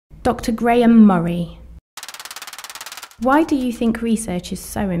Dr. Graham Murray. Why do you think research is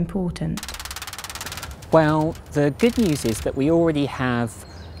so important? Well, the good news is that we already have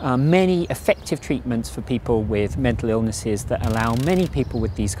many effective treatments for people with mental illnesses that allow many people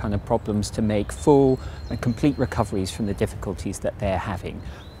with these kind of problems to make full and complete recoveries from the difficulties that they're having.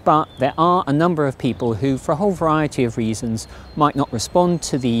 But there are a number of people who, for a whole variety of reasons, might not respond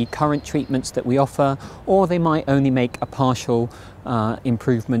to the current treatments that we offer, or they might only make a partial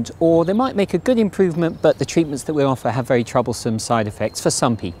improvement, or they might make a good improvement, but the treatments that we offer have very troublesome side effects for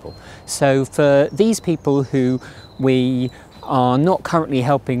some people. So for these people who we are not currently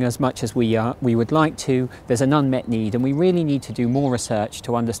helping as much as we would like to, there's an unmet need, and we really need to do more research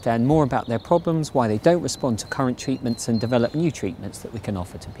to understand more about their problems, why they don't respond to current treatments, and develop new treatments that we can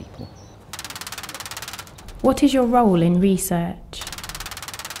offer to people. What is your role in research?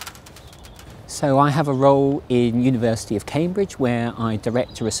 So I have a role in University of Cambridge, where I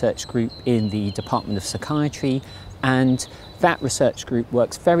direct a research group in the Department of Psychiatry, and that research group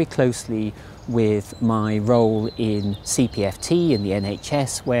works very closely with my role in CPFT in the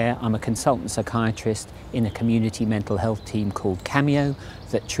NHS, where I'm a consultant psychiatrist in a community mental health team called Cameo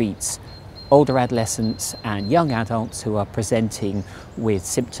that treats older adolescents and young adults who are presenting with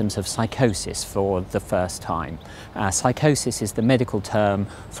symptoms of psychosis for the first time. Psychosis is the medical term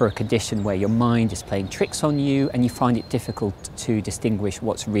for a condition where your mind is playing tricks on you and you find it difficult to distinguish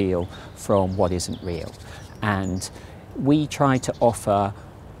what's real from what isn't real. And we try to offer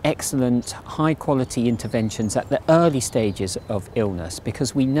excellent, high-quality interventions at the early stages of illness,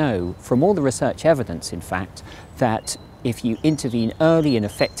 because we know from all the research evidence, in fact, that if you intervene early and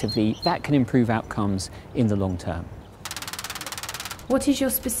effectively, that can improve outcomes in the long term. What is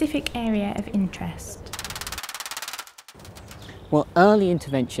your specific area of interest? Well, early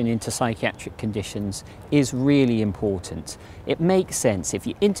intervention into psychiatric conditions is really important. It makes sense. If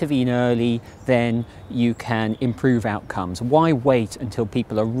you intervene early, then you can improve outcomes. Why wait until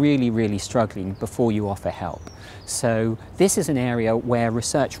people are really struggling before you offer help? So this is an area where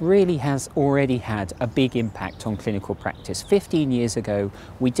research really has already had a big impact on clinical practice. 15 years ago,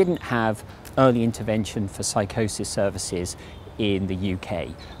 we didn't have early intervention for psychosis services in the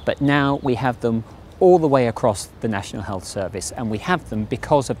UK, but now we have them all the way across the National Health Service, and we have them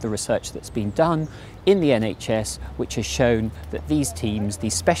because of the research that's been done in the NHS, which has shown that these teams,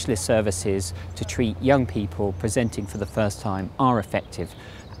 these specialist services to treat young people presenting for the first time, are effective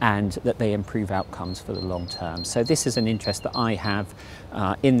and that they improve outcomes for the long term. So this is an interest that I have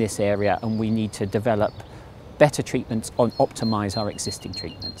in this area, and we need to develop better treatments and optimise our existing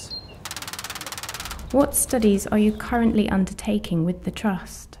treatments. What studies are you currently undertaking with the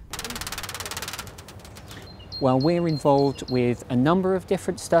Trust? Well, we're involved with a number of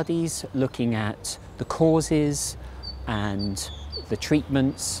different studies looking at the causes and the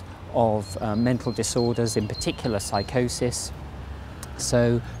treatments of mental disorders, in particular psychosis.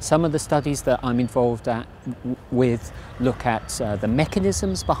 So some of the studies that I'm involved with look at the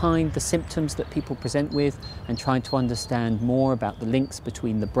mechanisms behind the symptoms that people present with, and trying to understand more about the links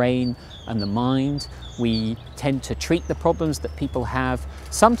between the brain and the mind. We tend to treat the problems that people have,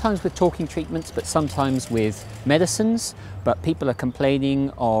 sometimes with talking treatments, but sometimes with medicines. But people are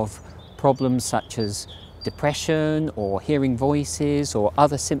complaining of problems such as depression or hearing voices or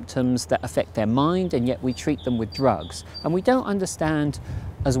other symptoms that affect their mind, and yet we treat them with drugs. And we don't understand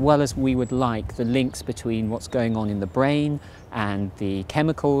as well as we would like the links between what's going on in the brain and the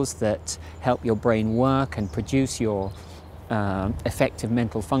chemicals that help your brain work and produce your effective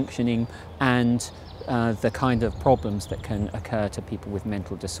mental functioning, and the kind of problems that can occur to people with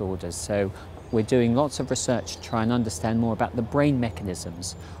mental disorders. So we're doing lots of research to try and understand more about the brain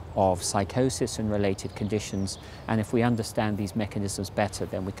mechanisms of psychosis and related conditions, and if we understand these mechanisms better,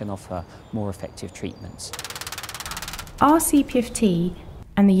 then we can offer more effective treatments. Are CPFT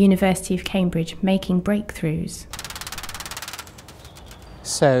and the University of Cambridge making breakthroughs?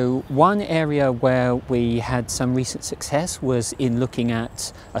 So one area where we had some recent success was in looking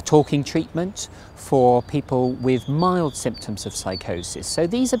at a talking treatment for people with mild symptoms of psychosis. So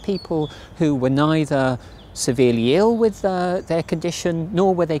these are people who were neither severely ill with their condition,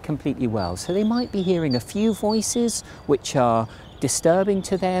 nor were they completely well. So they might be hearing a few voices which are disturbing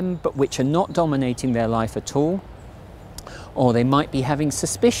to them, but which are not dominating their life at all. Or they might be having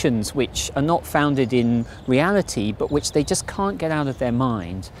suspicions which are not founded in reality, but which they just can't get out of their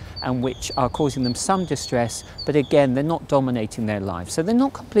mind, and which are causing them some distress, but again, they're not dominating their life. So they're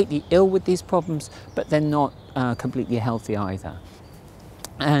not completely ill with these problems, but they're not completely healthy either.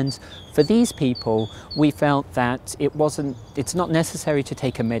 And for these people, we felt that it's not necessary to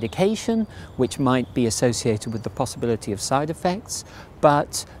take a medication, which might be associated with the possibility of side effects,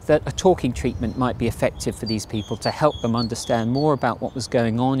 but that a talking treatment might be effective for these people to help them understand more about what was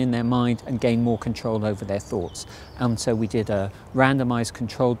going on in their mind and gain more control over their thoughts. And so we did a randomized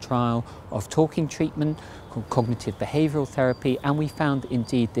controlled trial of talking treatment called cognitive behavioral therapy, and we found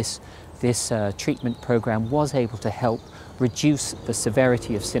indeed this treatment program was able to help reduce the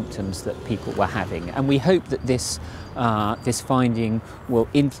severity of symptoms that people were having. And we hope that this finding will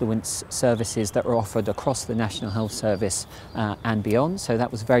influence services that are offered across the National Health Service and beyond. So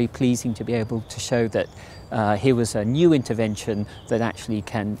that was very pleasing to be able to show that here was a new intervention that actually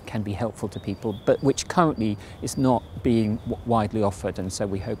can be helpful to people, but which currently is not being widely offered, and so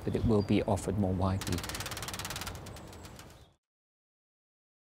we hope that it will be offered more widely.